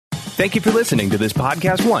Thank you for listening to this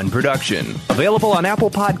Podcast One production. Available on Apple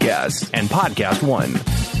Podcasts and Podcast One.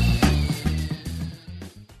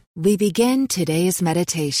 We begin today's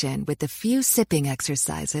meditation with a few sipping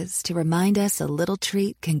exercises to remind us a little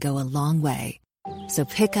treat can go a long way. So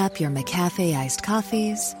pick up your McCafe iced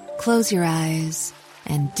coffees, close your eyes,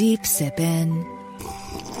 and deep sip in.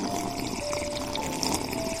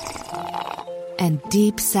 And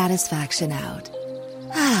deep satisfaction out.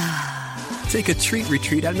 Take a treat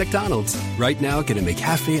retreat at McDonald's. Right now, get a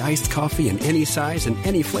McCafe iced coffee in any size and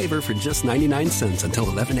any flavor for just 99 cents until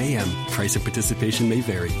 11 a.m. Price and participation may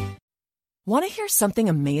vary. Want to hear something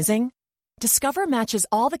amazing? Discover matches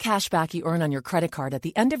all the cash back you earn on your credit card at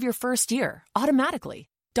the end of your first year, automatically,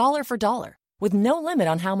 dollar for dollar, with no limit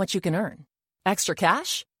on how much you can earn. Extra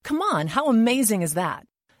cash? Come on, how amazing is that?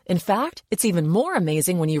 In fact, it's even more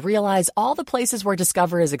amazing when you realize all the places where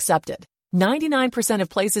Discover is accepted. 99% of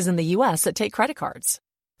places in the U.S. that take credit cards.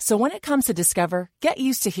 So when it comes to Discover, get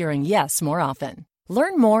used to hearing yes more often.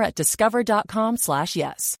 Learn more at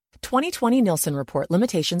discover.com/yes. 2020 Nielsen Report.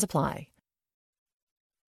 Limitations apply.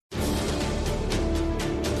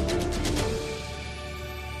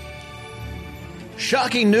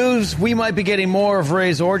 Shocking news. We might be getting more of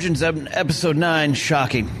Rey's origins in Episode 9.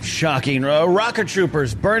 Shocking. Rocket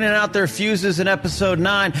troopers burning out their fuses in Episode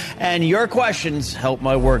 9. And your questions help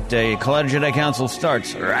my workday. Collider Jedi Council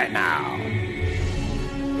starts right now.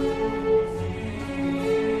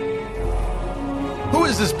 Who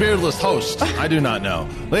is this beardless host? I do not know.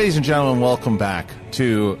 Ladies and gentlemen, welcome back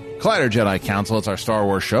to Collider Jedi Council. It's our Star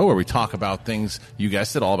Wars show where we talk about things, you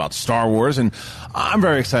guessed it, all about Star Wars. And I'm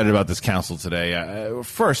very excited about this council today.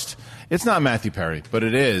 First, it's not Matthew Perry, but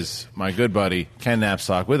it is my good buddy, Ken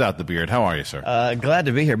Knapsack, without the beard. How are you, sir? Glad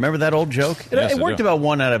to be here. Remember that old joke? Yes, it worked about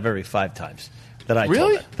 1 out of every 5 times. That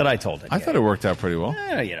I told it. I thought it worked out pretty well.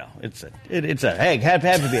 It's a hey, happy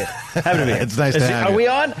to be here. Happy to be here. It's nice to have you. Are we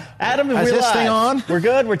on, Adam? Are we this live? Thing on? We're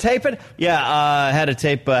good. We're taping. Yeah, had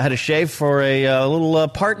a shave for a little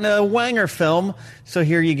part in a Wanger film. So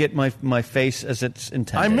here you get my face as it's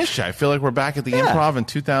intended. I miss you. I feel like we're back at the Improv in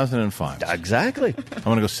 2005. Exactly. I'm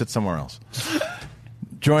going to go sit somewhere else.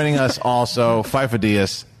 Joining us also, Fife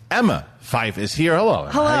Diaz, Emma Fife is here. Hello.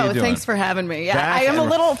 Hello. How you doing? Thanks for having me. Yeah, Back I am a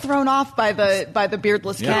and- little thrown off by the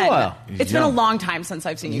beardless Ken. Well, it's been a long time since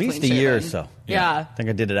I've seen At you least clean a year or shaven. so. Yeah. I think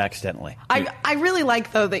I did it accidentally. I really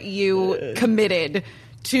like, though, that you committed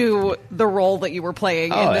to the role that you were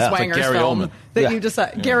playing in this It's like Wanger's Gary film. Oldman. That you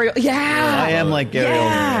decided. Gary, yeah. I am like Gary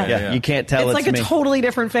Oldman. Yeah. You can't tell It's it's like me. a totally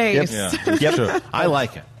different face. Yeah, it's true. I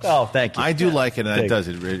like it. Oh, thank you. I do like it, and it Big. does.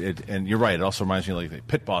 And you're right. It also reminds me of like the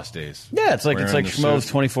Pit Boss days. Yeah, it's like Wearing the Schmoes suit.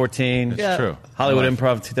 2014. It's true. Hollywood I like it.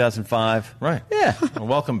 Improv 2005. Right. Yeah. Well,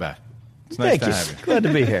 welcome back. It's nice Thank to you. have you. Glad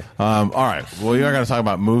to be here. All right. Well, we are going to talk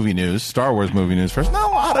about movie news, Star Wars movie news first. Not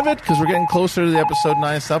a lot of it because we're getting closer to the Episode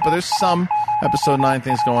 9 stuff, but there's some Episode 9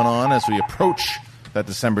 things going on as we approach that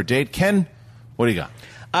December date. Ken, what do you got?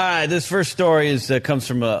 All right, this first story comes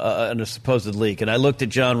from a supposed leak, and I looked at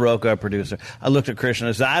John Roca, our producer. I looked at Christian,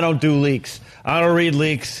 and I said, I don't do leaks. I don't read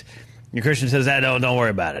leaks. And Christian says, don't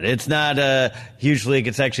worry about it. It's not a huge leak.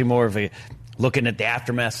 It's actually more of a looking at the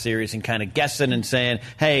Aftermath series and kind of guessing and saying,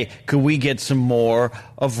 hey, could we get some more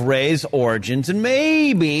of Rey's origins? And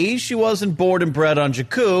maybe she wasn't born and bred on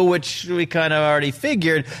Jakku, which we kind of already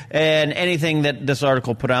figured. And anything that this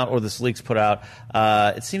article put out or this leaks put out,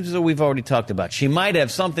 it seems as though we've already talked about. She might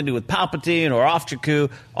have something to do with Palpatine or off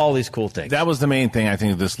Jakku, all these cool things. That was the main thing, I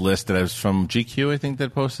think, of this list that was from GQ, I think,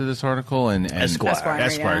 that posted this article. And Esquire,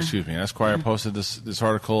 excuse me. Esquire posted this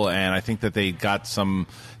article, and I think that they got some...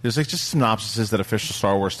 There's like just synopsises that official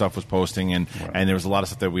Star Wars stuff was posting, and there was a lot of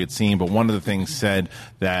stuff that we had seen. But one of the things said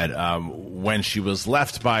that when she was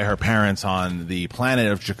left by her parents on the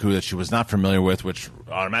planet of Jakku that she was not familiar with, which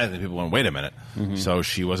automatically people went, wait a minute. Mm-hmm. So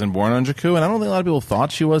she wasn't born on Jakku, and I don't think a lot of people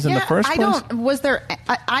thought she was in the first place.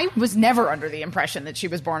 I was never under the impression that she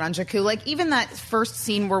was born on Jakku. Like, even that first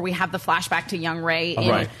scene where we have the flashback to young Rey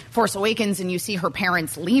in Force Awakens and you see her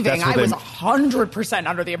parents leaving, I was 100%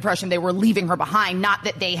 under the impression they were leaving her behind, not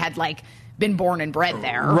that they had, like, been born and bred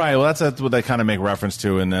there. Right. Well, that's what they kind of make reference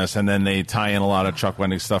to in this. And then they tie in a lot of Chuck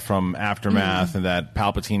Wendig stuff from Aftermath and that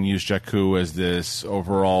Palpatine used Jakku as this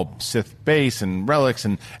overall Sith base and relics,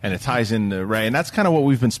 and it ties into Rey. And that's kind of what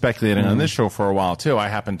we've been speculating on this show for a while, too. I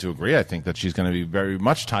happen to agree. I think that she's going to be very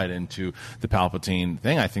much tied into the Palpatine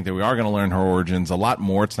thing. I think that we are going to learn her origins a lot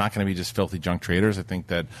more. It's not going to be just filthy junk traders. I think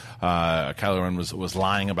that Kylo Ren was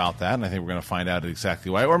lying about that, and I think we're going to find out exactly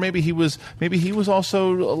why. Or maybe he was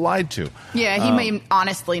also lied to. Yeah, he may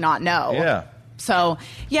honestly not know. Yeah. So,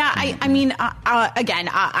 yeah, I mean, again,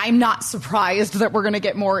 I'm not surprised that we're going to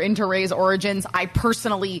get more into Rey's origins. I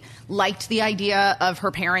personally liked the idea of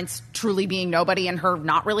her parents truly being nobody and her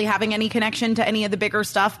not really having any connection to any of the bigger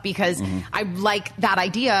stuff, because I like that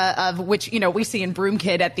idea of, which, you know, we see in Broom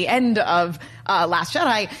Kid at the end of Last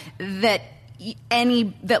Jedi, that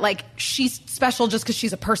like she's special just because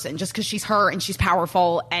she's a person, just because she's her and she's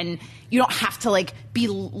powerful, and you don't have to like be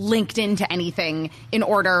linked into anything in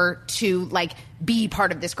order to like be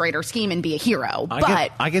part of this greater scheme and be a hero.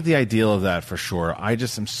 I get the ideal of that for sure. I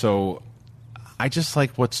just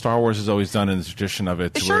like what Star Wars has always done in the tradition of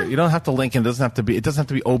it, to where you don't have to link in. It doesn't have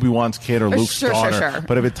to be Obi-Wan's kid or Luke's daughter. Sure.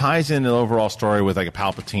 But if it ties in the overall story with like a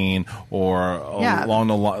Palpatine or along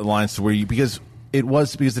the lines to where because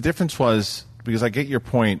the difference was. Because I get your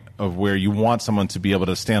point of where you want someone to be able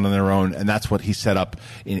to stand on their own, and that's what he set up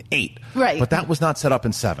in 8. Right. But that was not set up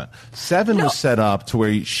in 7. 7 was set up to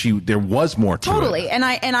where there was more to it. Totally. And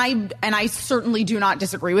I certainly do not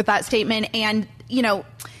disagree with that statement. And, you know,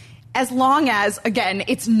 as long as, again,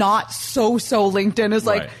 it's not so linked in as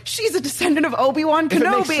like she's a descendant of Obi-Wan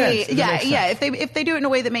Kenobi. If they do it in a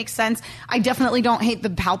way that makes sense. I definitely don't hate the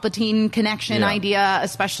Palpatine connection idea,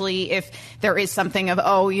 especially if there is something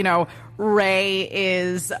of, Rey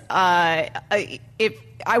is if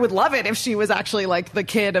I would love it if she was actually like the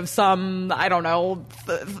kid of some, I don't know,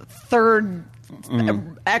 third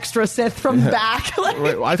extra Sith from back.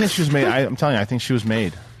 I think she was made. I'm telling you, I think she was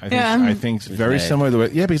made. I think it's very similar to the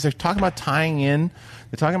way, because they're talking about tying in.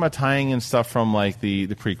 They're talking about tying in stuff from like the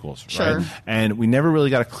prequels, right? And we never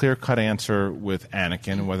really got a clear-cut answer with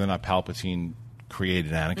Anakin, whether or not Palpatine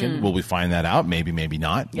created Anakin. Will we find that out? Maybe, maybe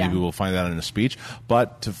not. Maybe we'll find that in a speech.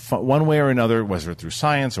 But one way or another, whether through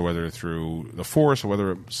science or whether through the Force or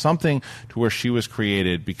whether something to where she was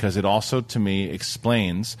created, because it also, to me,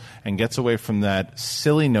 explains and gets away from that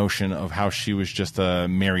silly notion of how she was just a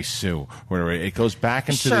Mary Sue. Where it goes back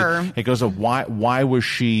into it goes of why was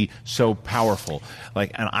she so powerful?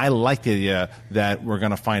 And I like the idea that we're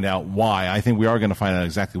going to find out why. I think we are going to find out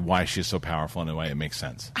exactly why she's so powerful in a way it makes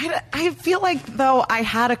sense. I feel like, though, I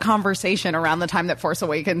had a conversation around the time that Force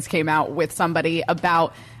Awakens came out with somebody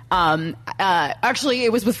about actually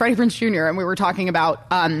it was with Freddie Prinze Jr. and we were talking about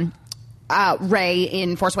Rey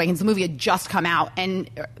in Force Awakens. The movie had just come out and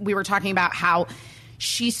we were talking about how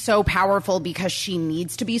she's so powerful because she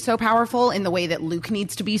needs to be so powerful in the way that Luke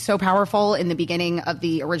needs to be so powerful in the beginning of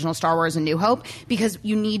the original Star Wars and New Hope, because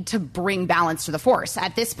you need to bring balance to the Force.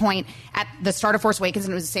 At this point, at the start of Force Awakens,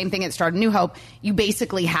 and it was the same thing at the start of New Hope, you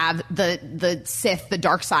basically have the Sith, the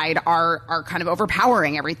dark side, are kind of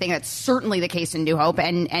overpowering everything. That's certainly the case in New Hope,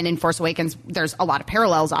 and in Force Awakens, there's a lot of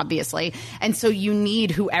parallels, obviously. And so you need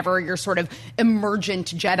whoever your sort of emergent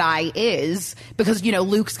Jedi is, because,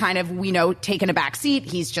 Luke's kind of, taken a back seat.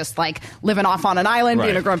 He's just like living off on an island,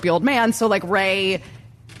 being a grumpy old man. So like Rey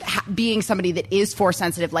being somebody that is Force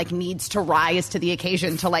sensitive, like needs to rise to the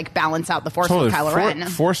occasion to like balance out the Force with Kylo Ren.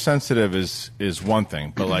 Force sensitive is one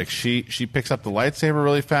thing, but like she picks up the lightsaber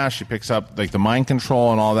really fast. She picks up like the mind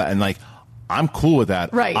control and all that, and like I'm cool with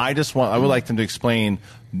that. Right. I would like them to explain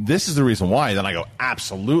this is the reason why. Then I go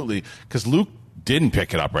absolutely, because Luke didn't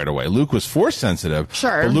pick it up right away. Luke was Force sensitive.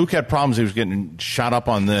 Sure. But Luke had problems. He was getting shot up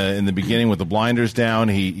in the beginning with the blinders down.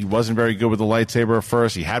 He wasn't very good with the lightsaber at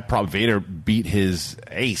first. He had problems. Vader beat his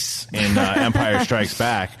ace in Empire Strikes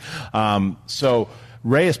Back. So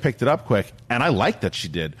Rey has picked it up quick, and I like that she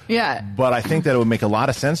did. Yeah. But I think that it would make a lot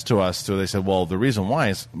of sense to us. So they said, well, the reason why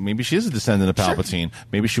is maybe she is a descendant of Palpatine. Sure.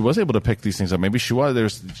 Maybe she was able to pick these things up. Maybe she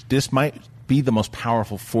was. This might be the most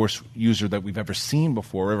powerful Force user that we've ever seen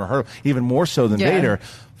before, ever heard, even more so than Vader.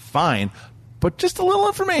 Fine. But just a little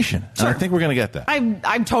information. Sure. And I think we're going to get that.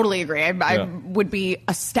 I totally agree. I would be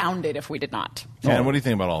astounded if we did not. And what do you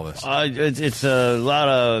think about all this? It's a lot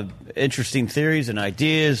of interesting theories and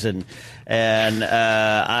ideas, and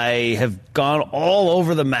I have gone all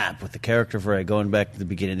over the map with the character of Rey, going back to the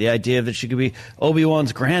beginning. The idea that she could be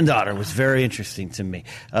Obi-Wan's granddaughter was very interesting to me.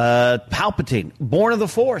 Palpatine, born of the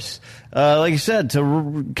Force, like you said,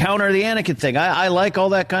 to counter the Anakin thing. I like all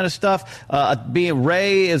that kind of stuff. Being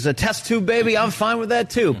Rey is a test tube baby, I'm fine with that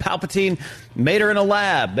too. Palpatine made her in a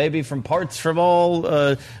lab, maybe from parts from all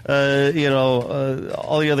the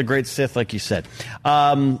other great Sith, like you said.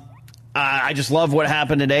 I just love what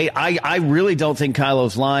happened in 8. I really don't think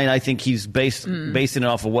Kylo's lying. I think he's basing it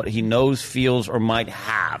off of what he knows, feels, or might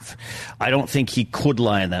have. I don't think he could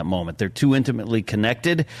lie in that moment. They're too intimately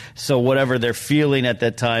connected, so whatever they're feeling at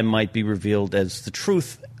that time might be revealed as the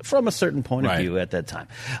truth from a certain point of view at that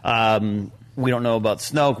time. We don't know about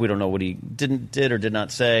Snoke. We don't know what he did or did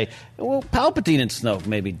not say. Well, Palpatine and Snoke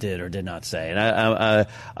maybe did or did not say. And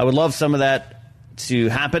I would love some of that to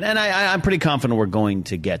happen, and I'm pretty confident we're going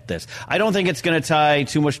to get this. I don't think it's going to tie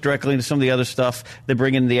too much directly into some of the other stuff they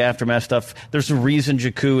bring in, the aftermath stuff. There's a reason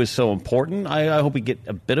Jakku is so important. I hope we get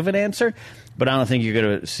a bit of an answer, but I don't think you're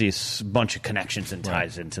going to see a bunch of connections and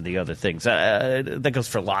ties into the other things. That goes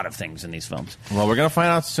for a lot of things in these films. Well, we're going to find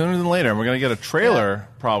out sooner than later, and we're going to get a trailer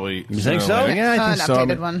probably. You think so? Yeah, I think so. An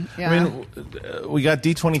updated one. Yeah. I mean, we got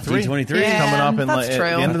D23. D23 coming up at the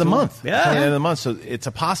end of the month. Yeah. At the end of the month. So it's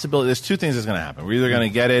a possibility. There's two things that's going to happen. We're either going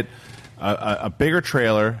to get it a bigger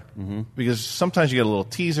trailer, because sometimes you get a little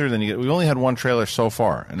teaser. Then we only had one trailer so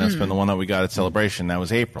far, and that's been the one that we got at Celebration. That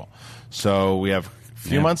was April. So we have a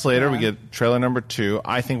few months later, we get trailer number 2.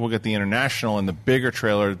 I think we'll get the international and the bigger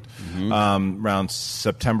trailer around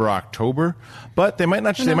September, October. But they might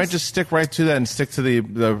not. They might just stick right to that and stick to the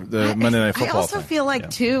Monday Night Football. I also thing. feel like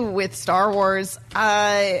too with Star Wars,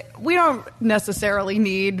 we don't necessarily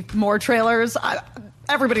need more trailers.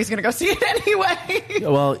 Everybody's going to go see it anyway.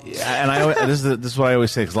 Well, and this is what I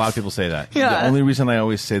always say, because a lot of people say that. Yeah. The only reason I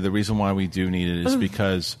always say the reason why we do need it is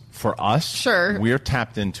because for us, we're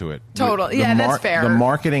tapped into it. Totally. That's fair. The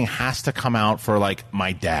marketing has to come out for, like,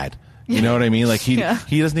 my dad. You know what I mean? Like, he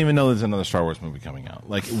doesn't even know there's another Star Wars movie coming out.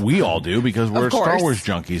 Like, we all do, because we're Star Wars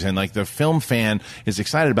junkies, and, like, the film fan is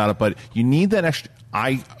excited about it, but you need that extra.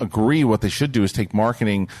 I agree. What they should do is take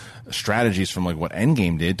marketing strategies from, like, what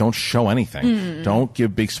Endgame did. Don't show anything. Don't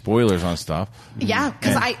give big spoilers on stuff. Yeah,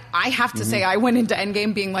 because I have to say, I went into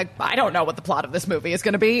Endgame being like, I don't know what the plot of this movie is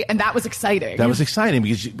going to be, and that was exciting. That was exciting,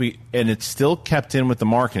 because and it's still kept in with the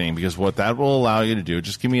marketing, because what that will allow you to do,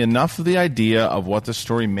 just give me enough of the idea of what the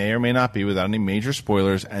story may or may not be without any major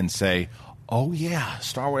spoilers, and say, oh, yeah,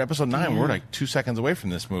 Star Wars Episode 9, we're like 2 seconds away from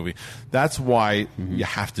this movie. That's why you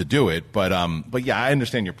have to do it. But yeah, I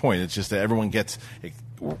understand your point. It's just that everyone gets...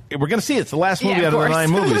 We're going to see it. It's the last movie out of the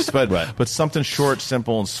 9 movies. But something short,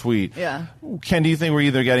 simple, and sweet. Yeah. Ken, do you think we're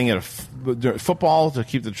either getting it football to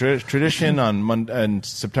keep the tradition on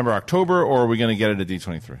September, October, or are we going to get it at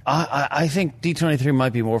D23? I think D23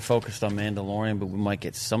 might be more focused on Mandalorian, but we might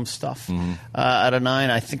get some stuff out of 9.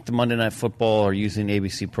 I think the Monday Night Football or using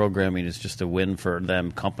ABC programming is just a win for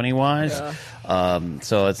them company-wise. Yeah.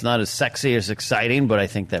 So it's not as sexy as exciting, but I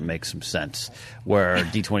think that makes some sense. Where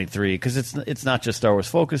D23, because it's not just Star Wars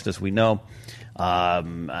focused, as we know.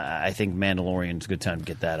 I think Mandalorian's a good time to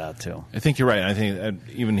get that out too. I think you're right. I think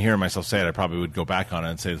even hearing myself say it, I probably would go back on it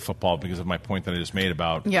and say the football, because of my point that I just made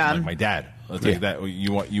about like, my dad. That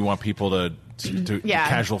you want people to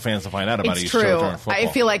casual fans to find out about it. It's true. I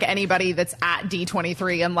feel like anybody that's at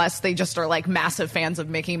D23, unless they just are like massive fans of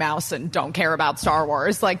Mickey Mouse and don't care about Star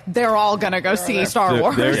Wars, like they're all gonna go see Star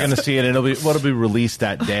Wars. They're gonna see it, and it'll be released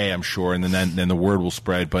that day, I'm sure, and then the word will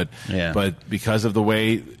spread. But because of the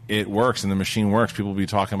way it works and the machine works, people will be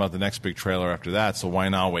talking about the next big trailer after that. So why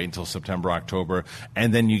not wait until September, October,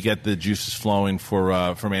 and then you get the juices flowing for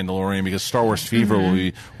Mandalorian, because Star Wars fever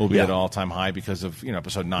will be at an all-time high because of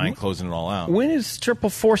Episode 9 closing it all out. When is Triple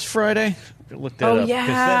Force Friday? Look that up. Yeah,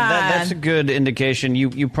 that's a good indication.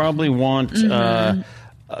 You probably want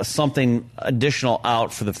something additional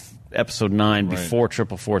out for the Episode 9 before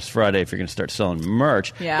Triple Force Friday if you're going to start selling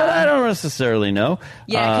merch. Yeah. But I don't necessarily know.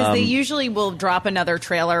 Yeah, because they usually will drop another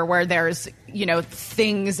trailer where there's,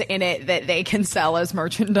 things in it that they can sell as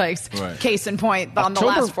merchandise. Right. Case in point, on the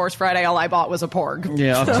last Force Friday, all I bought was a porg.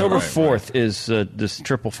 Yeah, October 4th is this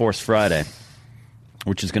Triple Force Friday,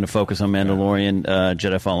 which is going to focus on Mandalorian,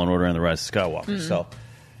 Jedi Fallen Order, and the Rise of Skywalker. So,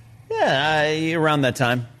 around that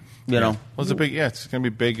time. Well, it's it's going to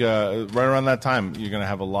be big. Right around that time, you're going to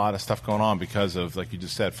have a lot of stuff going on because of, like you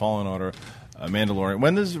just said, Fallen Order, Mandalorian.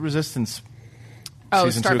 When does Resistance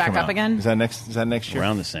season start 2 back come up out? again? Is that next year?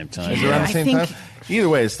 Around the same time. Is it around the same time? Either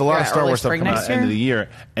way, it's a lot of Star Wars stuff coming out at the end of the year.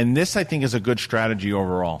 And this, I think, is a good strategy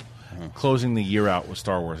overall. Closing the year out with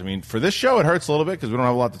Star Wars. I mean, for this show, it hurts a little bit because we don't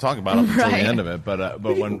have a lot to talk about until the end of it. But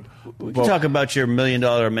when we can talk about your $1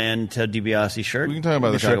 Million Man Ted DiBiase shirt, we can talk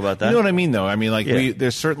about that. You know what I mean, though. I mean, like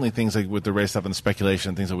there's certainly things like with the race stuff and the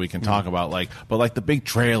speculation, things that we can talk about. But the big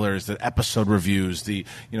trailers, the episode reviews, the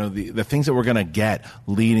things that we're gonna get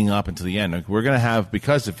leading up into the end. Like, we're gonna have,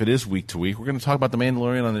 because if it is week to week, we're gonna talk about the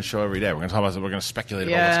Mandalorian on this show every day. We're gonna speculate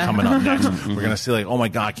about what's coming up next. We're gonna see, like, oh my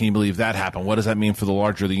God, can you believe that happened? What does that mean for the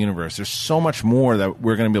larger the universe? There's so much more that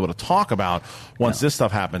we're going to be able to talk about once this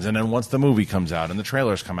stuff happens, and then once the movie comes out and the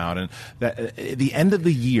trailers come out, and that the end of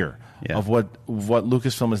the year of what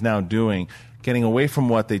Lucasfilm is now doing, getting away from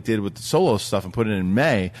what they did with the Solo stuff and putting it in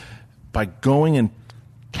May, by going and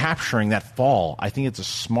capturing that fall. I think it's a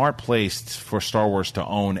smart place for Star Wars to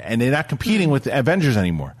own, and they're not competing with the Avengers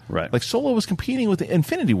anymore. Right, like Solo was competing with the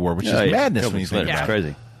Infinity War, which is madness when you think about it. It's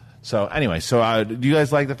crazy. So anyway, do you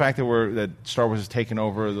guys like the fact that Star Wars is taking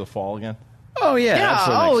over the fall again? Oh yeah.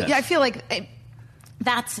 Oh yeah. I feel like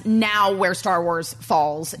that's now where Star Wars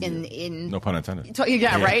falls in. No pun intended.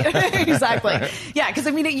 Yeah. Right. Exactly. Yeah. Because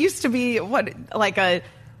I mean, it used to be I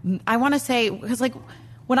want to say, because like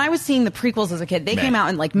when I was seeing the prequels as a kid, they came out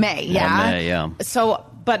in like May. Yeah. May, yeah. So,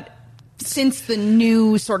 but since the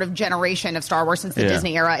new sort of generation of Star Wars, since the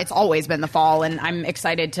Disney era, it's always been the fall, and I'm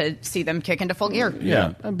excited to see them kick into full gear.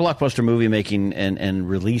 Yeah. Blockbuster movie making and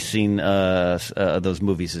releasing those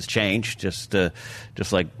movies has changed. Just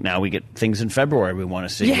like now we get things in February we want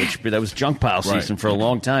to see, which that was junk pile season for a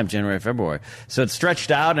long time, January, February. So it's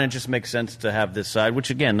stretched out, and it just makes sense to have this side,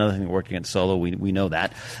 which again, another thing working at Solo, we know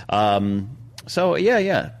that. So,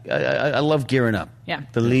 I love gearing up. Yeah.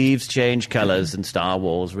 The leaves change colors and Star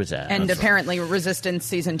Wars returns. And apparently Resistance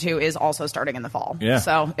Season 2 is also starting in the fall. Yeah.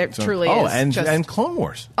 So it truly is. And Clone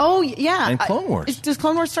Wars. Oh, yeah. And Clone Wars. Does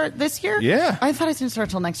Clone Wars start this year? Yeah. I thought it didn't start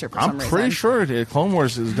until next year for some reason. I'm pretty sure Clone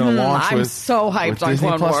Wars is going to launch I'm so hyped on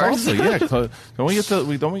Clone Wars. Also. Yeah. Don't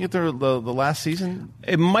we get the last season?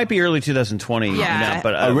 It might be early 2020. Yeah.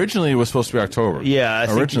 But originally it was supposed to be October. Yeah. I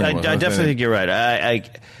definitely think you're right.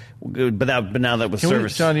 But now that with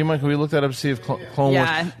service, John, can we look that up to see if Clone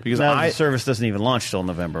Wars? Because the service doesn't even launch till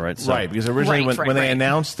November, right? So, right, because originally when they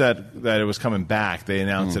announced that it was coming back, they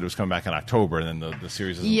announced that it was coming back in October, and then the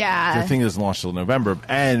series, the thing doesn't launch till November,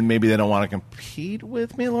 and maybe they don't want to compete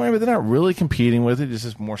with Mandalorian, but they're not really competing with it. It's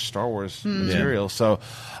just more Star Wars material. So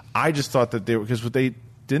I just thought that they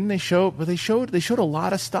showed a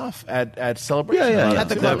lot of stuff at Celebration. At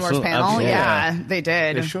the Clone Wars panel. Absolutely. Yeah, they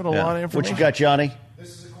did. They showed a lot of information. What you got, Johnny? This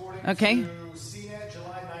is according Okay. to CNET,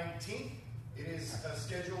 July 19th. It is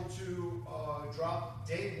scheduled to drop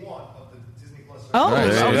day one of the Disney Plus service. Oh,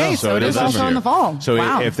 Right, okay. So it is also in the fall. So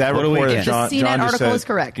wow. if that What do we report, get? if John, The CNET John just article said, is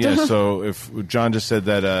correct. Yeah. So if John just said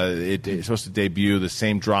that it's supposed to debut the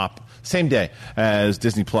same day as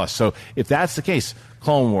Disney Plus. So if that's the case,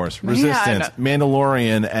 Clone Wars, Resistance,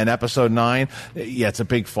 Mandalorian, and Episode 9, it's a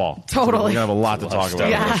big fall. Totally. We're going to have a lot to talk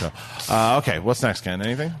about on the show. Okay, what's next, Ken?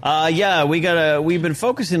 Anything? We've been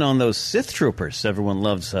focusing on those Sith troopers. Everyone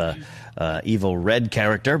loves evil red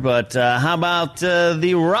character, but how about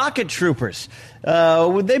the rocket troopers?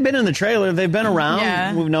 They've been in the trailer. They've been around.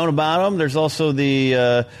 Yeah. We've known about them. There's also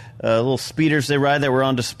the little speeders they ride that were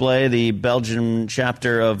on display. The Belgian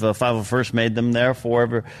chapter of 501st made them there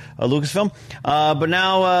for Lucasfilm. But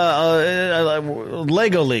now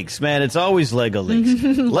Lego leaks, man. It's always Lego leaks.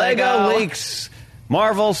 Lego leaks.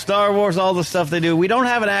 Marvel, Star Wars, all the stuff they do. We don't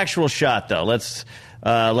have an actual shot, though. Let's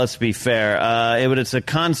be fair. But it's a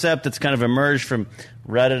concept that's kind of emerged from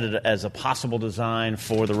Reddit as a possible design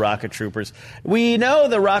for the Rocket Troopers. We know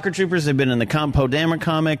the Rocket Troopers have been in the Poe Dameron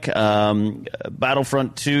comic,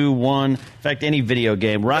 Battlefront 2, 1. In fact, any video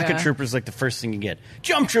game. Rocket Troopers like the first thing you get.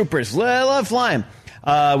 Jump Troopers, love flying.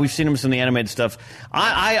 We've seen them in some of the animated stuff.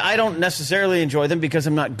 I don't necessarily enjoy them because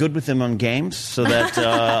I'm not good with them on games, so that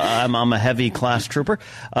I'm a heavy class trooper.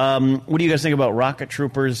 What do you guys think about Rocket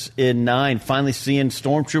Troopers in 9? Finally seeing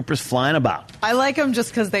stormtroopers flying about. I like them just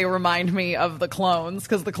because they remind me of the clones,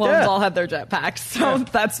 because the clones all had their jetpacks. So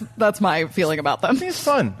that's my feeling about them. I think it's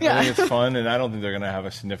fun. Yeah. I think it's fun, and I don't think they're going to have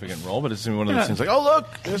a significant role, but it's one of those things like, oh, look,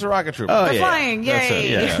 there's a rocket trooper. They're flying, yay. That's it.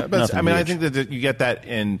 Yeah. But I think that you get that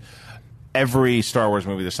in every Star Wars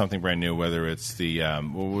movie. There's something brand new, whether it's the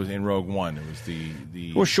what was in Rogue One, it was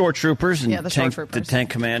the Well, shore troopers and the shore troopers. the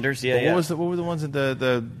tank commanders. What were the ones that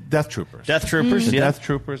the Death Troopers? Death Troopers, The Death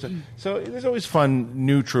Troopers. So there's always fun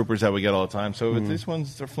new troopers that we get all the time. So these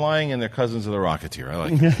ones, they're flying and they're cousins of the Rocketeer. I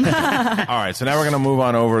like it. All right, so now we're going to move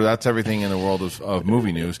on over. That's everything in the world of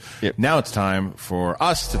movie news. Yep. Now it's time for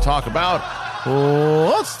us to talk about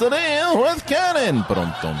what's the deal with canon.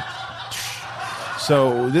 Ba-dum-dum.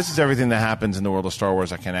 So this is everything that happens in the world of Star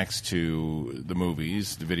Wars that connects to the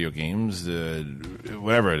movies, the video games,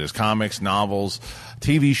 whatever it is, comics, novels,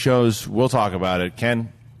 TV shows. We'll talk about it.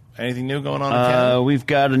 Ken, anything new going on in Canada? We've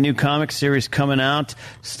got a new comic series coming out,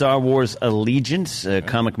 Star Wars Allegiance, a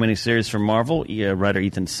comic miniseries from Marvel. Writer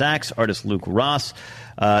Ethan Sachs, artist Luke Ross.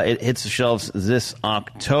 It hits the shelves this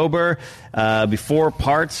October. Before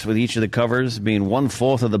parts, with each of the covers being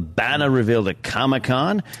 1/4 of the banner revealed at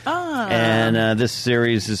Comic-Con. And this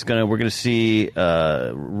series is we're gonna see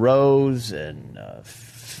Rose and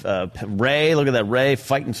Rey. Look at that, Rey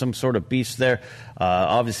fighting some sort of beast there.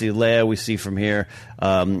 Obviously, Leia we see from here,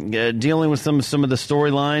 dealing with some of the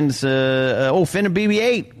storylines. Finn and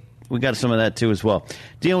BB-8. we got some of that too as well.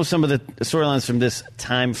 Dealing with some of the storylines from this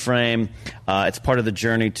time frame. It's part of the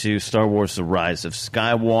journey to Star Wars: The Rise of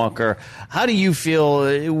Skywalker. How do you feel?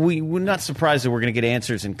 We're not surprised that we're going to get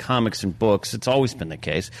answers in comics and books. It's always been the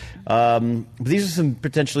case. But these are some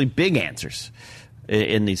potentially big answers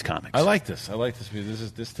in these comics. I like this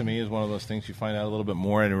because this to me is one of those things you find out a little bit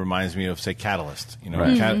more, and it reminds me of, say, Catalyst.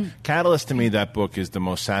 Catalyst to me, that book is the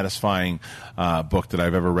most satisfying book that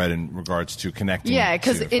I've ever read in regards to connecting. Yeah,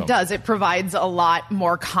 because it does. It provides a lot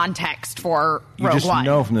more context for Rogue One. You just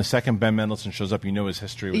know from the second Ben Mendelsohn shows up, you know his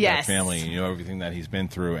history with that family, you know everything that he's been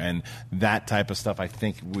through, and that type of stuff. I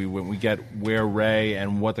think when we get where Rey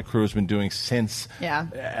and what the crew has been doing since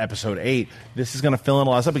Episode 8, this is going to fill in a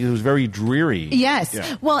lot of stuff because it was very dreary. Yes.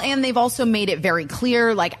 Yeah. Well, and they've also made it very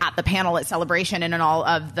clear, like at the panel at Celebration and in all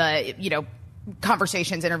of the,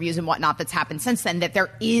 conversations, interviews, and whatnot that's happened since then, that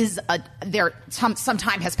some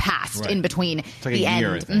time has passed in between the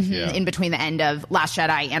end, in between the end of Last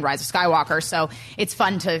Jedi and Rise of Skywalker. So it's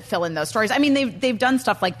fun to fill in those stories. I mean, they've done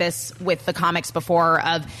stuff like this with the comics before,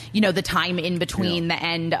 of the time in between the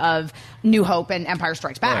end of New Hope and Empire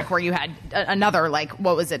Strikes Back, where you had another, like,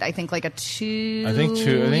 what was it? I think like a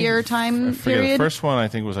two-year time period. The first one I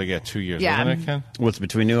think was 2 years. Yeah. Wasn't it, Ken? What's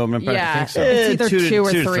between New Hope and Empire? Yeah, I think so. it's either 2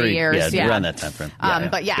 or 3 years. Yeah, around that time frame.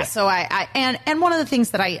 So and one of the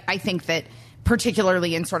things that I think that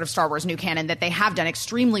particularly in sort of Star Wars new canon that they have done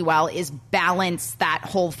extremely well is balance that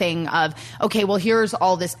whole thing of, okay, well, here's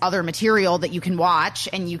all this other material that you can watch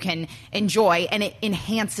and you can enjoy, and it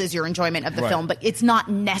enhances your enjoyment of the film, but it's not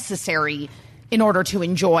necessary in order to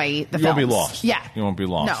enjoy the film. You won't be lost. Yeah. You won't be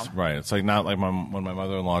lost. No. Right. It's not like when my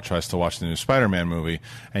mother-in-law tries to watch the new Spider-Man movie,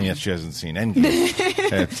 and yet she hasn't seen Endgame.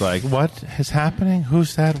 It's like, what is happening?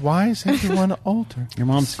 Who's that? Why is everyone older? Your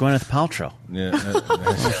mom's Gwyneth Paltrow. Yeah.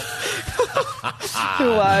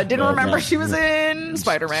 Who didn't remember she was in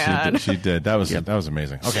Spider-Man. She did. That was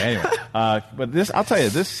amazing. Okay, anyway. But I'll tell you,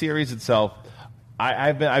 this series itself,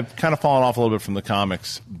 I've kind of fallen off a little bit from the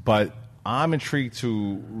comics, but I'm intrigued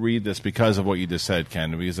to read this because of what you just said,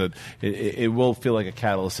 Ken, because it will feel like a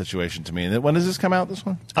Catalyst situation to me. And when does this come out, this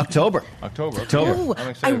one? October. Ooh,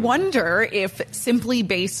 I wonder if, simply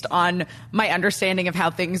based on my understanding of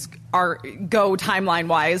how things go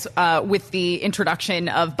timeline-wise with the introduction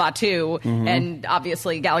of Batuu and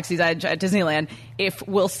obviously Galaxy's Edge at Disneyland, if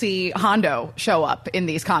we'll see Hondo show up in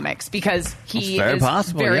these comics, because he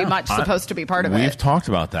is very much supposed to be part of it. We've talked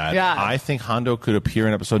about that. Yeah. I think Hondo could appear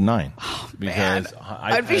in Episode 9. Because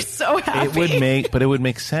I'd be so happy. It would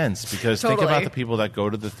make sense, because think about the people that go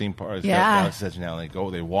to the theme parks, Galaxy's Edge now,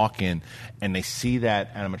 they walk in and they see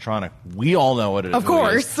that animatronic. We all know what it is. Of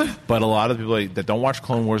course. But a lot of people that don't watch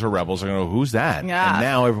Clone Wars or Rebels are going to go, who's that? Yeah. And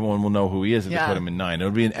now everyone will know who he is if they put him in 9.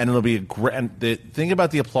 It'll be a great. Think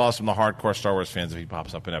about the applause from the hardcore Star Wars fans if he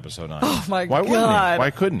pops up in Episode 9. Oh my God! Wouldn't he?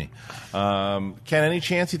 Why couldn't he? Ken, any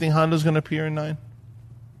chance you think Hondo's going to appear in 9?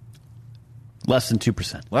 Less than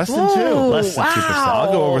 2%. Less than 2%. Less than 2%.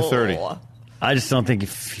 I'll go over 30. I just don't think he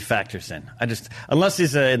factors in. Unless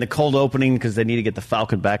he's in the cold opening because they need to get the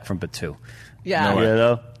Falcon back from Batuu.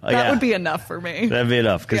 Yeah, that would be enough for me. That'd be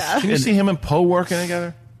enough. Can you see him and Poe working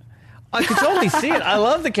together? I could totally see it. I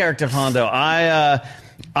love the character of Hondo.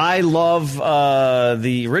 I love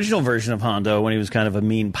the original version of Hondo when he was kind of a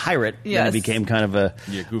mean pirate. Yes. Then he became kind of a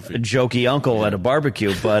goofy, jokey uncle at a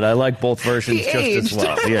barbecue. But I like both versions he just aged. as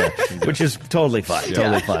well. Yeah, which is totally fine.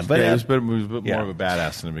 Totally fine. But he was a bit more of a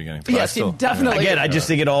badass in the beginning. But yes, he definitely. Again, I just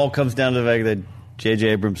think it all comes down to the fact that J.J.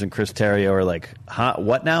 Abrams and Chris Terrio are like,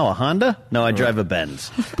 what now? A Honda? No, I drive a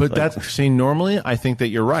Benz. But normally I think that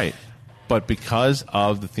you're right. But because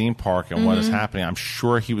of the theme park and what is happening, I'm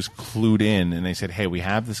sure he was clued in, and they said, "Hey, we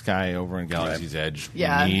have this guy over in Galaxy's Edge.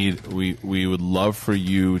 Yeah. We would love for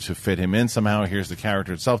you to fit him in somehow. Here's the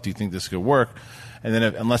character itself. Do you think this could work?" And then,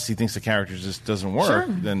 unless he thinks the character just doesn't work,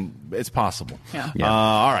 then it's possible. Yeah.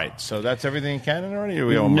 All right. So that's everything in canon already?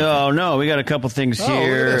 Or No. We got a couple things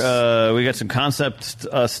here. We got some concept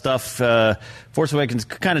stuff. Force Awakens,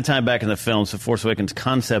 kind of time back in the film. So Force Awakens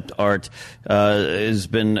concept art has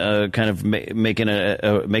been kind of making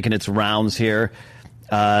its rounds here.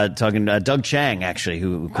 Talking to Doug Chiang, actually,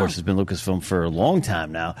 who, of course, has been Lucasfilm for a long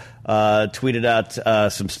time now, tweeted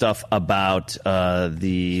out some stuff about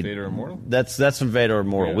the Vader Immortal? That's from Vader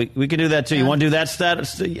Immortal. Yeah. We can do that, too. You want to do that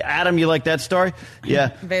status? Adam, you like that story?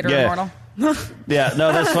 Yeah. Vader Immortal? Yeah,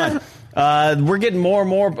 no, that's fine. We're getting more and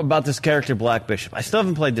more about this character, Black Bishop. I still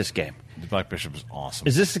haven't played this game. The Black Bishop is awesome.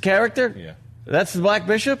 Is this the character? Yeah. That's the Black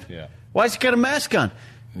Bishop? Yeah. Why has he got a mask on?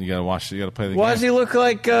 You got to watch. You got to play the game. Why does he look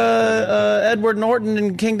like Edward Norton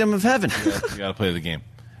in Kingdom of Heaven? You got to play the game,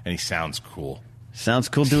 and he sounds cool. Sounds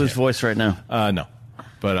cool. Do his voice right now. No.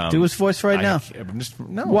 But do his voice right now.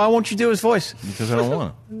 No. Why won't you do his voice? Because I don't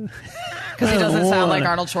want to. Because he doesn't sound like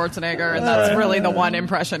Arnold Schwarzenegger, and that's really the one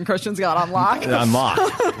impression Christian's got on lock. On lock.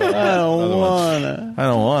 I don't want to. I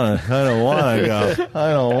don't want to go.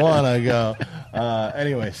 I don't want to go.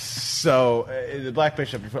 Anyway, so the Black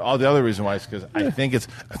Bishop. All the other reason why is because I think it's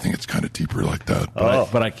kind of deeper like that.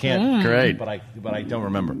 But I can't. Great. But I don't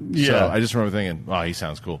remember. Yeah. So I just remember thinking, wow, he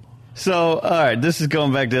sounds cool. So, all right, this is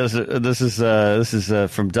going back to this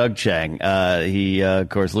is from Doug Chang. He, of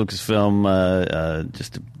course, Lucasfilm,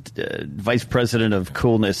 just vice president of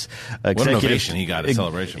coolness. What innovation he got at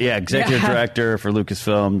Celebration. Yeah, executive director for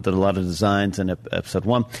Lucasfilm, did a lot of designs in episode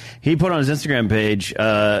 1. He put on his Instagram page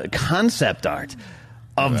concept art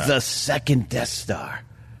of the second Death Star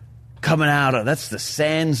coming out of, that's the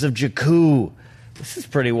sands of Jakku. This is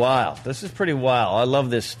pretty wild. I love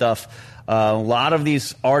this stuff. A lot of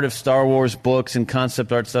these Art of Star Wars books and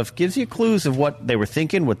concept art stuff gives you clues of what they were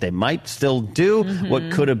thinking, what they might still do,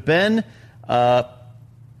 what could have been.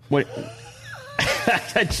 What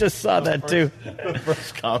I just saw that too. The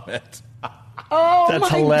first comment. Oh, that's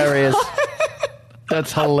hilarious.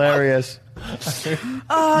 That's hilarious. You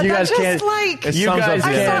guys can't.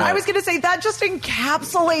 I was going to say that just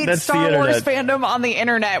encapsulates Star Wars fandom on the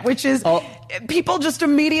internet, which is people just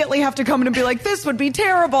immediately have to come in and be like, "This would be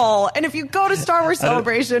terrible." And if you go to Star Wars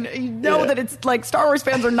Celebration, you know that it's like Star Wars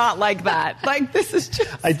fans are not like that. Like this is just.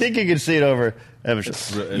 I think you can see it over.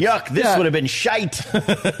 Yuck! This would have been shite.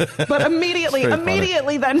 But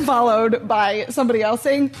immediately then followed by somebody else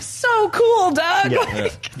saying, "So cool, Doug."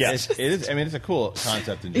 Yes, it is. I mean, it's a cool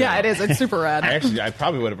concept in general. Yeah, it is. It's super rad. I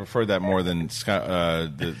probably would have preferred that more than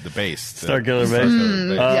the base. Starkiller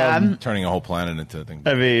base. Turning a whole planet into a thing.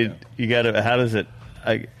 I mean, you got to. How does it?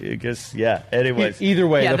 I guess, yeah. Anyways, either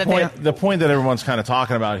way, the point that everyone's kind of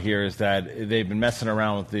talking about here is that they've been messing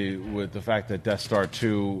around with the fact that Death Star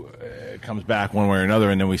 2 comes back one way or another,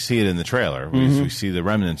 and then we see it in the trailer. We see the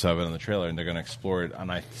remnants of it in the trailer, and they're going to explore it.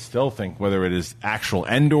 And I still think whether it is actual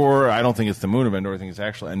Endor, I don't think it's the moon of Endor. I think it's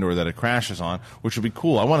actual Endor that it crashes on, which would be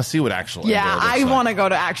cool. I want to see what actual Endor looks like. I want to go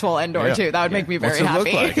to actual Endor too. That would make me very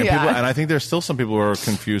happy. Look like? And I think there's still some people who are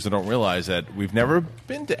confused and don't realize that we've never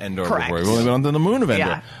been to Endor before. We've only been on the moon of Endor.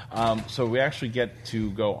 Yeah. So we actually get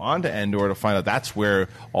to go on to Endor to find out that's where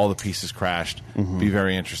all the pieces crashed. Be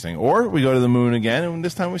very interesting. Or we go to the moon again, and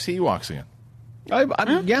this time we see Ewoks again.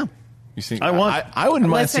 Yeah. You see, I wouldn't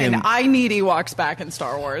mind seeing. I need Ewoks back in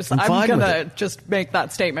Star Wars. I'm gonna just make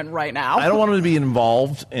that statement right now. I don't want them to be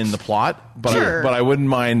involved in the plot, but I wouldn't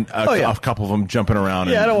mind a couple of them jumping around.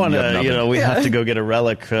 Yeah, I don't want to. We have to go get a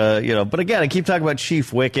relic. But again, I keep talking about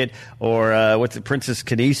Chief Wicket or what's it, Princess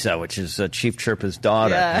Kadisa, which is Chief Chirpa's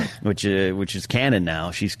daughter, which is canon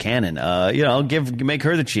now. She's canon. Make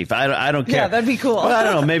her the chief. I don't care. Yeah, that'd be cool. Well, I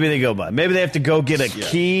don't know. Maybe they go by. Maybe they have to go get a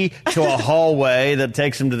key to a hallway that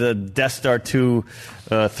takes them to the Death Star 2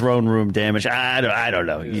 throne room damage. I don't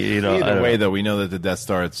know. Either way, though, we know that the Death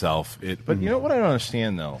Star itself. But you know what I don't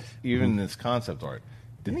understand, though? Even this concept art.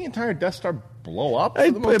 Didn't the entire Death Star blow up?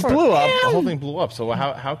 It blew up. The whole thing blew up. So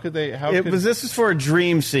how could they? This is for a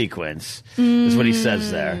dream sequence, is what he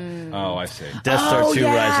says there. Oh, I see. Death Star 2 rising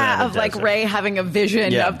out of like Rey having a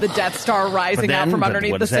vision of the Death Star rising out from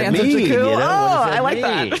underneath the sands of Jakku. I like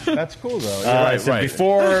that. That's cool, though. Right.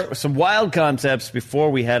 Before some wild concepts,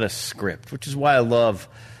 before we had a script, which is why I love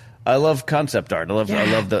concept art. I love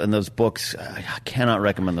and those books. I cannot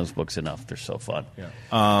recommend those books enough. They're so fun. Yeah.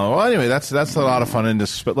 Well, anyway, that's a lot of fun. And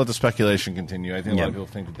let the speculation continue. I think a lot of people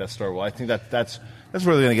think the Death Star. Well, I think that's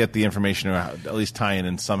really going to get the information, or at least tie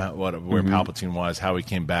in somehow where Palpatine was, how he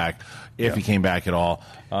came back, if he came back at all.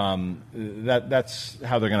 That's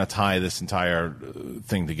how they're going to tie this entire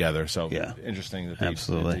thing together. So interesting that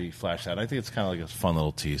they flashed that. I think it's kind of like a fun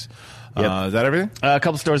little tease. Is that everything? A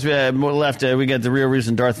couple stories we have more left. We got the real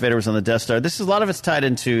reason Darth Vader was on the Death Star. This is a lot of it's tied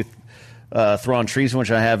into Thrawn Treason,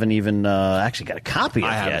 which I haven't even actually got a copy of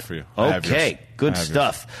yet. I have it for you. Okay, good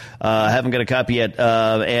stuff. I haven't got a copy yet.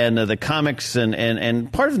 And the comics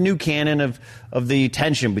and part of the new canon of the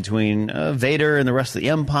tension between Vader and the rest of the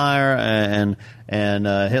Empire and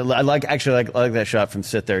I like that shot from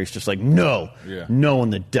Sith there. He's just like, no on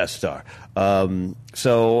the Death Star.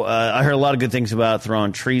 So I heard a lot of good things about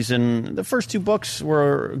Thrawn Treason. The first 2 books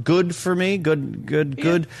were good for me,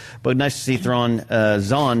 good. But nice to see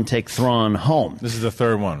Zahn take Thrawn home. This is the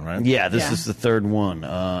third one, right? Yeah, this is the third one.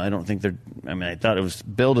 I don't think I thought it was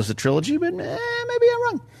billed as a trilogy, but maybe I'm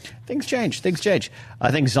wrong. Things change.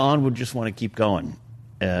 I think Zahn would just want to keep going.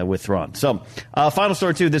 with Thrawn. So, final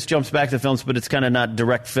story, too. This jumps back to films, but it's kind of not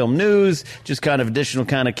direct film news, just kind of additional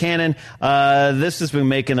kind of canon. This has been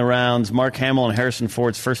making the rounds. Mark Hamill and Harrison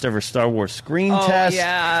Ford's first ever Star Wars screen test.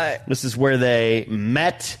 Yeah. This is where they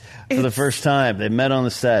met for the first time. They met on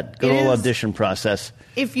the set. Good old audition process.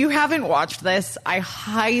 If you haven't watched this, I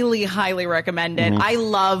highly, highly recommend it. I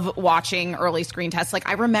love watching early screen tests. Like,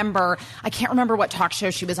 I can't remember what talk show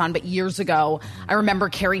she was on, but years ago, I remember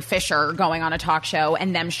Carrie Fisher going on a talk show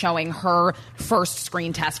and them showing her first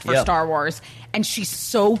screen test for Star Wars. And she's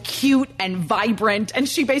so cute and vibrant. And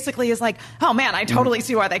she basically is like, oh, man, I totally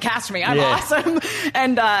see why they cast me. I'm awesome.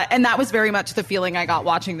 And that was very much the feeling I got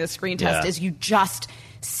watching this screen test, is you just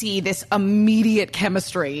see this immediate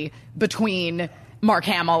chemistry between Mark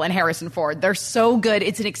Hamill and Harrison Ford. They're so good.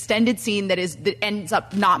 It's an extended scene that ends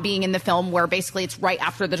up not being in the film, where basically it's right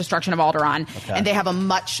after the destruction of Alderaan. Okay. And they have a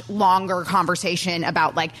much longer conversation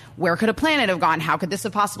about, like, where could a planet have gone? How could this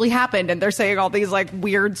have possibly happened? And they're saying all these, like,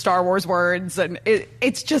 weird Star Wars words. And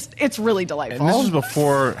it's really delightful. And this was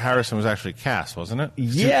before Harrison was actually cast, wasn't it?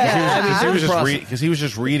 Yeah. Because he was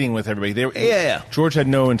just reading with everybody. George had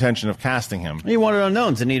no intention of casting him. He wanted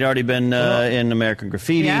unknowns, and he'd already been in American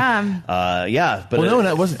Graffiti. But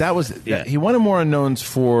he wanted more unknowns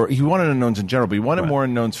he wanted unknowns in general, but he wanted more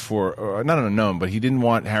unknowns for, not an unknown, but he didn't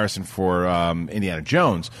want Harrison for Indiana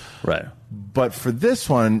Jones. Right. But for this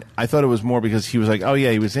one, I thought it was more because he was like, oh,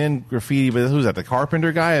 yeah, he was in Graffiti, but who's that, the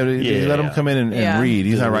Carpenter guy? He let him come in and read.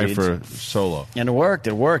 He's not right for Solo. And it worked.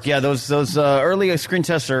 Yeah, those early screen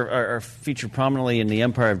tests are featured prominently in the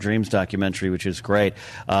Empire of Dreams documentary, which is great.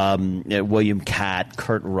 William Catt,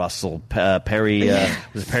 Kurt Russell, Perry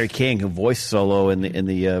King, who voiced Solo in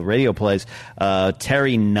the radio plays.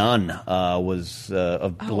 Terry Nunn was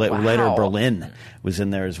later Berlin, was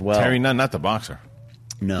in there as well. Terry Nunn, not the boxer.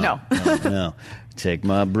 No. Take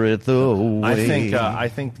my breath away. I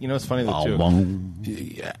think you know it's funny though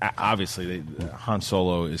too. Obviously, Han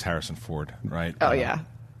Solo is Harrison Ford, right? Oh yeah.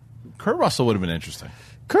 Kurt Russell would have been interesting.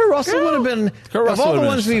 Kurt Russell would have been of all the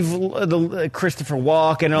ones Christopher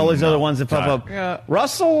Walken and all these other ones that pop up. Yeah.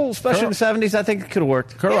 Russell, especially in the 70s, I think it could have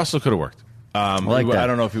worked. Kurt Russell could have worked. I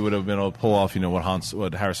don't know if he would have been able to pull off,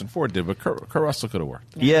 what Harrison Ford did, but Kurt Russell could have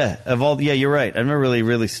worked. Yeah, you're right. I never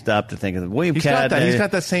really stopped to think of it. William Catt. He's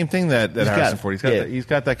got that same thing that Harrison Ford. He's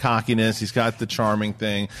got that cockiness. He's got the charming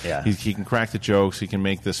thing. Yeah. He can crack the jokes. He can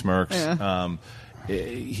make the smirks. Yeah.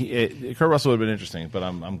 Kurt Russell would have been interesting, but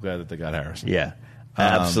I'm glad that they got Harrison. Yeah.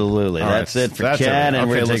 Absolutely. That's it for Ken, and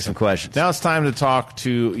we're going to take some questions. Now it's time to talk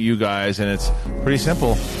to you guys, and it's pretty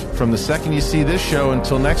simple. From the second you see this show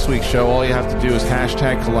until next week's show, all you have to do is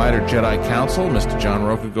hashtag Collider Jedi Council. Mr. John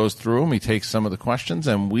Roca goes through them. He takes some of the questions,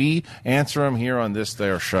 and we answer them here on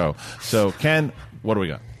their show. So, Ken, what do we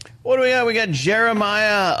got? What do we got? We got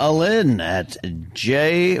Jeremiah Alin at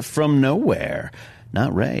J from Nowhere.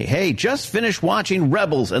 Not Ray. Hey, just finished watching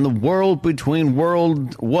Rebels, and the world between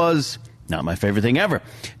worlds was not my favorite thing ever.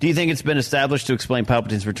 Do you think it's been established to explain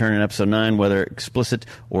Palpatine's return in Episode 9, whether explicit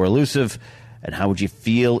or elusive? And how would you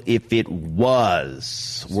feel if it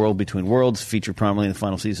was? World Between Worlds featured prominently in the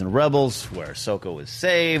final season of Rebels, where Ahsoka was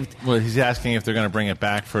saved. Well, he's asking if they're going to bring it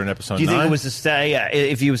back for an Episode 9. Do you think it was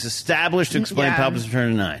if he was established to explain Palpatine's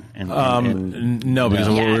return in 9? No, because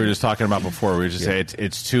of what we were just talking about before. We were just saying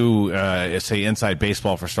it's too, say, inside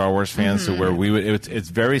baseball for Star Wars fans, so where it's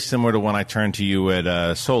very similar to when I turned to you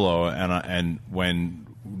at Solo, and when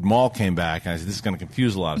Maul came back, and I said, this is going to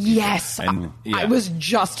confuse a lot of people. Yes. I was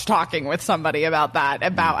just talking with somebody about that,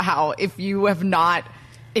 about how if you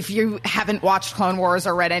haven't watched Clone Wars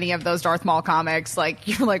or read any of those Darth Maul comics, like,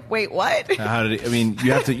 you're like, wait, what? You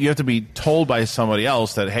have to be told by somebody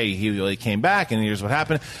else that, hey, he really came back and here's what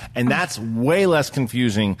happened. And that's way less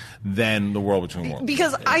confusing than the World Between Worlds.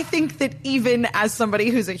 Because I think that even as somebody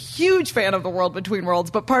who's a huge fan of the World Between Worlds,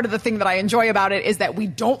 but part of the thing that I enjoy about it is that we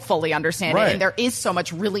don't fully understand it, and there is so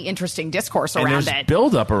much really interesting discourse around it. And there's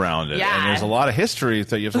build-up around it. Yeah. And there's a lot of hiry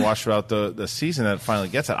that you have to watch throughout the season that finally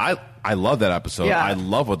gets it. I love that episode. Yeah. I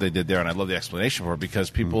love what they did there, and I love the explanation for it, because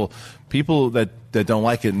people that don't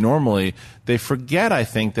like it normally, they forget, I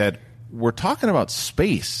think, that we're talking about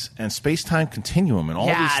space and space-time continuum and all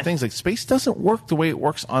these things. Like, space doesn't work the way it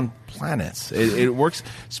works on planets. It works,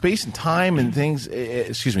 space and time and things,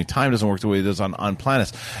 time doesn't work the way it does on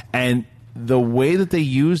planets. And the way that they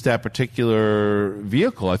used that particular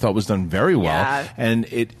vehicle, I thought, was done very well. Yeah. And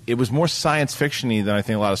it was more science fiction-y than I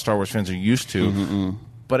think a lot of Star Wars fans are used to.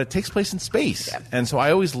 but it takes place in space. Yeah. And so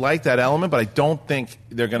I always like that element, but I don't think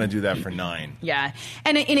they're going to do that for 9. Yeah.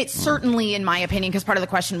 And it's certainly, in my opinion, because part of the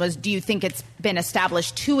question was, do you think it's been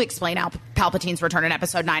established to explain Palpatine's return in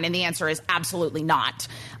Episode 9? And the answer is absolutely not.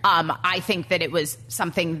 I think that it was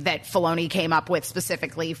something that Filoni came up with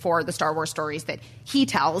specifically for the Star Wars stories that he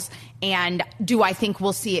tells. And do I think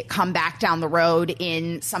we'll see it come back down the road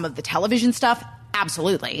in some of the television stuff?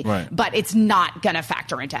 Absolutely. Right. But it's not going to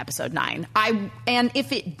factor into Episode 9. And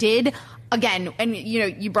if it did, again, and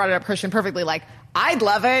you brought it up, Christian, perfectly, like, I'd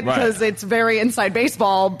love it because it's very inside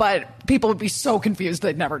baseball, but people would be so confused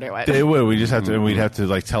they'd never do it. They would. We just have to. We'd have to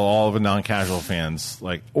like tell all of the non-casual fans,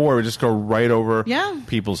 like, or we just go right over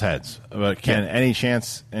people's heads. But any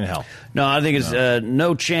chance in hell? No, I think it's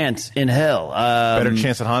no chance in hell. Better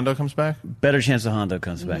chance that Hondo comes back. Better chance that Hondo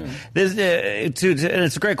comes back. This, and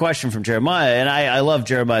it's a great question from Jeremiah, and I love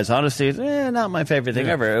Jeremiah's honesty. It's not my favorite thing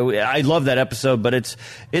ever. I love that episode, but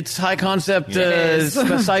it's high concept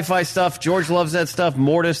sci-fi stuff. George loves that stuff.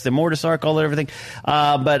 Mortis, the Mortis arc, all that, everything.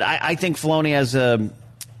 But I think Filoni has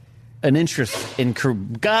an interest in crew.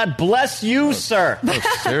 God bless you, sir.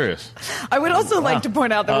 That's serious. I would also like to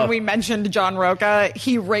point out that when we mentioned John Roca,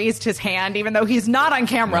 he raised his hand, even though he's not on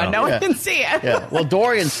camera. No one can see it. Yeah. Well,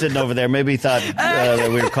 Dorian's sitting over there. Maybe he thought that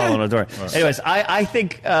we were calling on Dorian. Anyways, I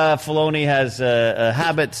think Filoni has a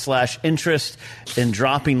habit/interest in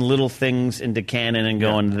dropping little things into canon and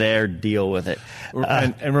going there, deal with it.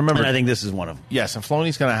 And remember, and I think this is one of them. Yes, and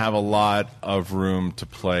Filoni's going to have a lot of room to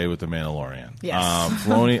play with the Mandalorian. Yes.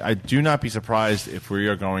 Filoni, I do not be surprised if we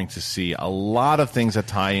are going to see a lot of things that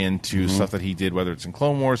tie into stuff that he did, whether it's in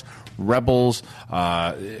Clone Wars, Rebels,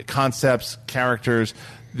 concepts, characters.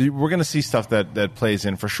 We're going to see stuff that plays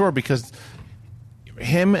in for sure, because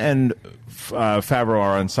him and Favreau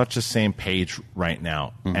are on such the same page right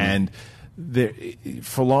now. And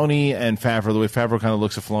Filoni and Favreau, the way Favreau kind of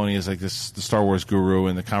looks at Filoni is like the Star Wars guru,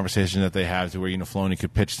 and the conversation that they have to where, Filoni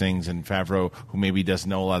could pitch things, and Favreau, who maybe doesn't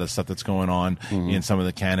know a lot of stuff that's going on in some of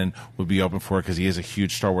the canon, would be open for it because he is a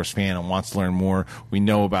huge Star Wars fan and wants to learn more. We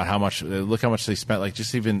know about how much they spent, like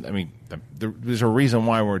just even, I mean, there's a reason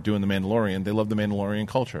why we're doing The Mandalorian. They love the Mandalorian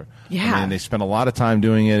culture. Yeah. I mean, they spent a lot of time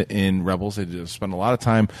doing it in Rebels. They spent a lot of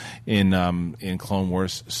time in Clone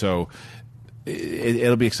Wars. So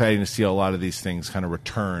it'll be exciting to see a lot of these things kind of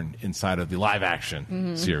return inside of the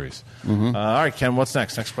live-action series. All right, Ken, what's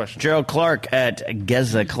next? Next question. Gerald Clark at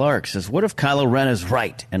Geza Clark says, what if Kylo Ren is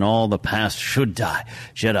right and all the past should die?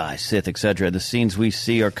 Jedi, Sith, etc. The scenes we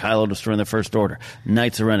see are Kylo destroying the First Order,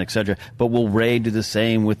 Knights of Ren, etc. But will Rey do the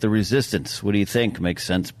same with the Resistance? What do you think? Makes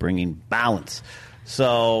sense bringing balance.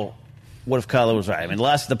 So, what if Kylo was right? I mean,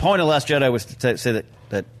 the point of Last Jedi was to say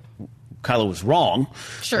that Kylo was wrong.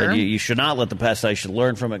 Sure. You should not let the past die. You should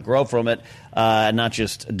learn from it, grow from it, and not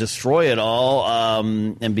just destroy it all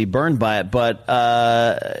and be burned by it. But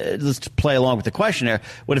let's play along with the question here.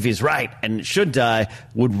 What if he's right and should die?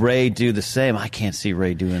 Would Rey do the same? I can't see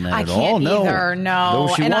Rey doing that at all.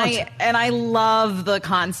 No. She wants. And I love the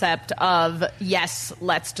concept of, yes,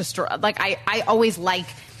 let's destroy. Like, I always like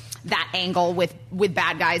that angle with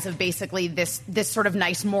bad guys of basically this sort of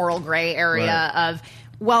nice moral gray area of,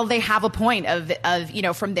 well, they have a point of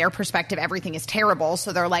from their perspective, everything is terrible.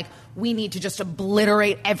 So they're like, we need to just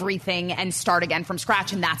obliterate everything and start again from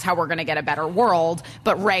scratch. And that's how we're going to get a better world.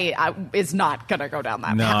 But Rey is not going to go down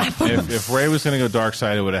that path. if Rey was going to go dark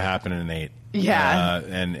side, it would have happened in 8. Yeah.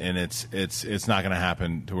 And it's not going to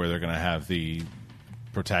happen to where they're going to have the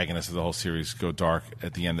protagonist of the whole series go dark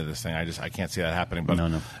at the end of this thing. I can't see that happening. But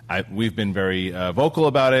no. We've been very vocal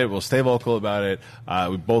about it. We'll stay vocal about it.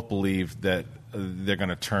 We both believe that they're going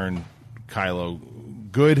to turn Kylo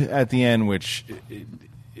good at the end, which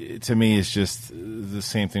to me is just the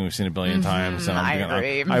same thing we've seen a billion times. And I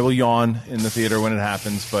agree. I will yawn in the theater when it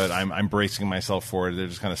happens, but I'm bracing myself for it. They're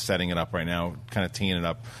just kind of setting it up right now, kind of teeing it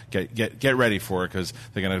up. Get ready for it, because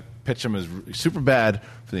they're going to pitch him as super bad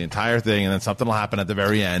for the entire thing, and then something will happen at the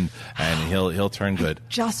very end, and he'll turn good.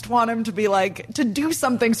 Just want him to be like, to do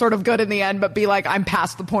something sort of good in the end, but be like, I'm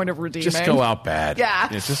past the point of redeeming. Just go out bad. Yeah.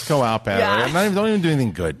 Just go out bad. Yeah. Don't even do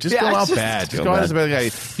anything good. Just go out bad. Just go out as a bad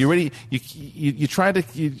guy. You tried to.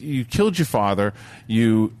 You killed your father.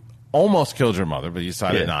 You almost killed your mother, but you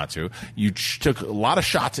decided not to. You took a lot of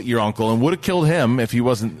shots at your uncle and would have killed him if he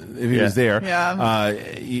was there. Yeah.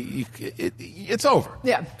 It's over.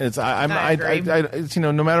 Yeah. I agree.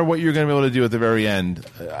 No matter what you're going to be able to do at the very end,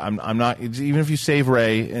 I'm not. Even if you save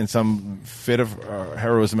Rey in some fit of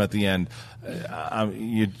heroism at the end,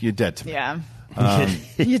 you're dead to me. Yeah.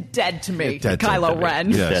 You're dead to me, Dead Kylo to me.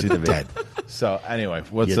 Ren. Yes, you're dead. So anyway,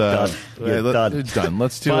 what's You're done. done?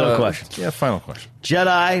 Let's do final question. Yeah, final question.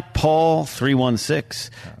 Jedi Paul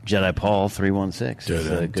 316. Jedi Paul 316. Is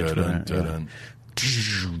a good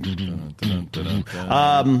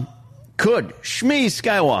Could Shmi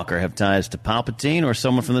Skywalker have ties to Palpatine or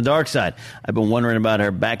someone from the dark side? I've been wondering about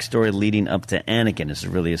her backstory leading up to Anakin. Is it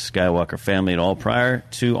really a Skywalker family at all prior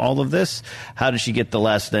to all of this? How did she get the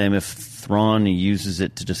last name if Thrawn uses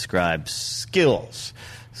it to describe skills?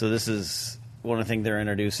 So this is one of the things they're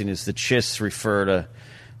introducing is the Chiss refer to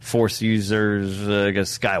Force users, I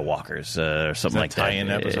guess Skywalkers or something like that. Tie-in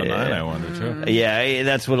episode 9, I wonder too. Yeah,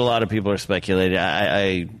 that's what a lot of people are speculating.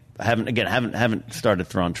 I haven't started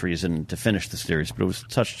Thrawn Treason to finish the series, but it was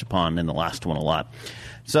touched upon in the last one a lot.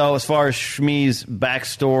 So as far as Shmi's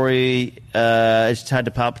backstory is tied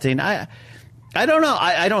to Palpatine, I don't know.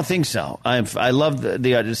 I don't think so. I love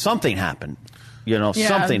the something happened.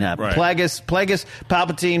 Something happened. Right. Plagueis,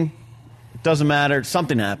 Palpatine, doesn't matter.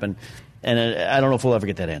 Something happened. And I don't know if we'll ever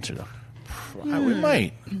get that answer, though. We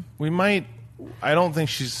might. I don't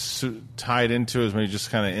think she's tied into as many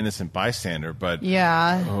just kind of innocent bystander, but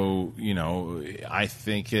I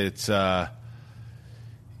think it's I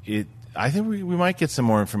think we might get some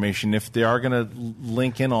more information if they are going to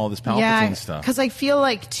link in all this Palpatine stuff. Because I feel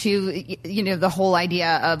like too, the whole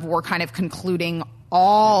idea of we're kind of concluding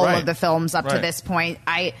all of the films up to this point.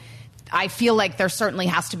 I feel like there certainly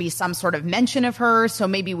has to be some sort of mention of her, so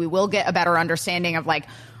maybe we will get a better understanding of like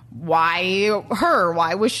why her?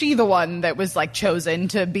 Why was she the one that was like chosen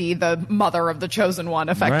to be the mother of the chosen one,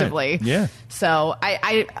 effectively? Right. Yeah. So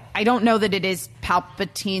I don't know that it is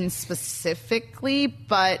Palpatine specifically,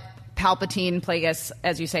 but Palpatine, Plagueis,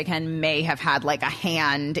 as you say, Ken, may have had like a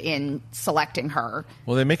hand in selecting her.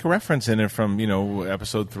 Well, they make a reference in it from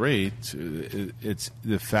episode 3. It's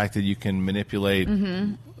the fact that you can manipulate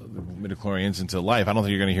the midichlorians into life. I don't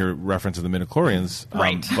think you're going to hear reference to the midichlorians,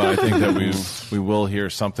 right? But I think that we will hear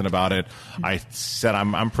something about it. I said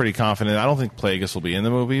I'm pretty confident. I don't think Plagueis will be in the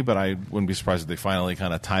movie, but I wouldn't be surprised if they finally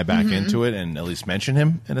kind of tie back into it and at least mention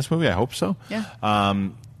him in this movie. I hope so. Yeah.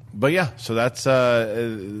 But yeah, so that's.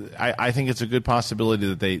 I think it's a good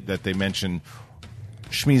possibility that they mention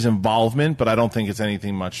Shmi's involvement, but I don't think it's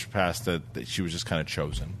anything much past that she was just kind of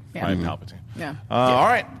chosen by Palpatine. Yeah. All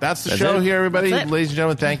right, that's the show here, everybody. Ladies and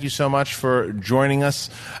gentlemen, thank you so much for joining us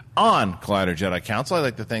on Collider Jedi Council. I'd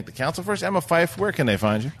like to thank the council first. Emma Fife, where can they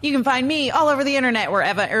find you? You can find me all over the internet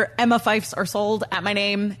wherever Emma Fifes are sold at my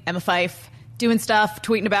name, Emma Fife, doing stuff,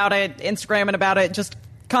 tweeting about it, Instagramming about it. Just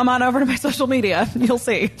come on over to my social media. You'll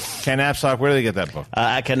see. Ken Napzok, where do they get that book?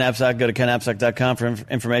 At Ken Napzok, go to kennapzok.com for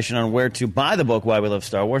information on where to buy the book, Why We Love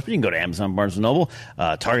Star Wars. But you can go to Amazon, Barnes & Noble,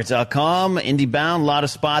 Target.com, IndieBound, a lot of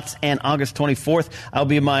spots. And August 24th, I'll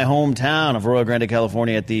be in my hometown of Arroyo Grande,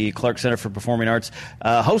 California at the Clark Center for Performing Arts,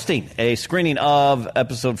 hosting a screening of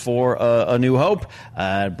Episode 4, A New Hope.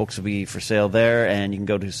 Books will be for sale there, and you can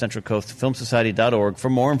go to centralcoastfilmsociety.org for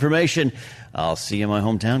more information. I'll see you in my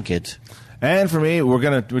hometown, kids. And for me, we're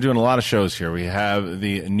doing a lot of shows here. We have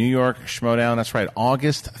the New York Schmodown. That's right,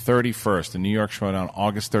 August 31st. The New York Schmodown,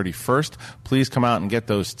 August 31st. Please come out and get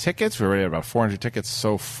those tickets. We're already at about 400 tickets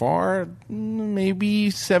so far. Maybe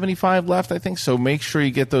 75 left, I think. So make sure you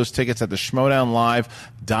get those tickets at the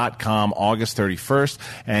schmodownlive.com, August 31st.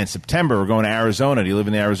 And September, we're going to Arizona. Do you live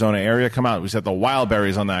in the Arizona area? Come out. We set the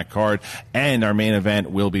Wildberries on that card. And our main event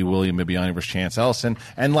will be William Bibbiani versus Chance Ellison.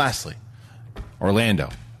 And lastly, Orlando.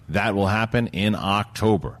 That will happen in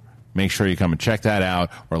October. Make sure you come and check that out.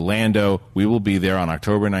 Orlando, we will be there on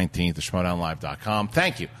October 19th at schmodownlive.com.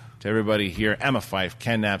 Thank you to everybody here, Emma Fife,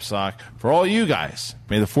 Ken Napzok, for all you guys.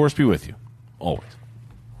 May the Force be with you, always.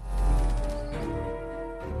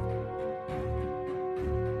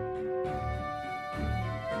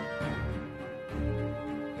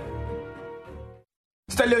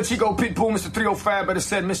 It's that little Chico Pitbull, Mr. 305, better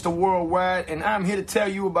said Mr. Worldwide, and I'm here to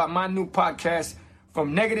tell you about my new podcast,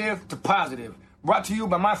 From Negative to Positive, brought to you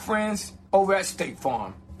by my friends over at State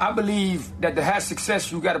Farm. I believe that to have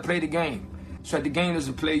success, you got to play the game, so that the game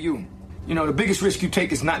doesn't play you. The biggest risk you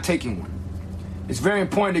take is not taking one. It's very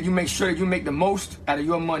important that you make sure that you make the most out of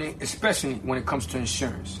your money, especially when it comes to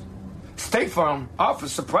insurance. State Farm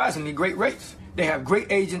offers surprisingly great rates. They have great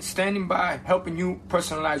agents standing by helping you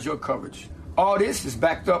personalize your coverage. All this is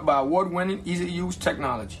backed up by award-winning, easy-to-use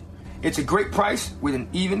technology. It's a great price with an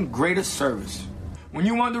even greater service. When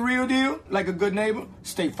you want the real deal, like a good neighbor,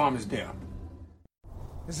 State Farm is there.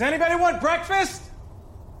 Does anybody want breakfast?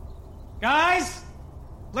 Guys,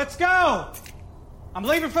 let's go. I'm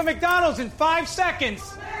leaving for McDonald's in 5 seconds.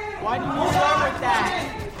 Why didn't you start with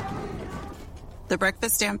that? The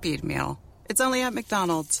Breakfast Stampede Meal. It's only at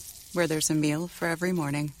McDonald's, where there's a meal for every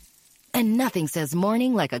morning. And nothing says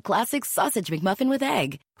morning like a classic sausage McMuffin with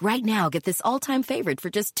egg. Right now, get this all-time favorite for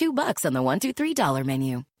just $2 on the $1, $2, $3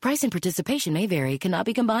 menu. Price and participation may vary. Cannot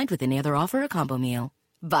be combined with any other offer or combo meal.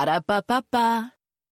 Ba-da-ba-ba-ba.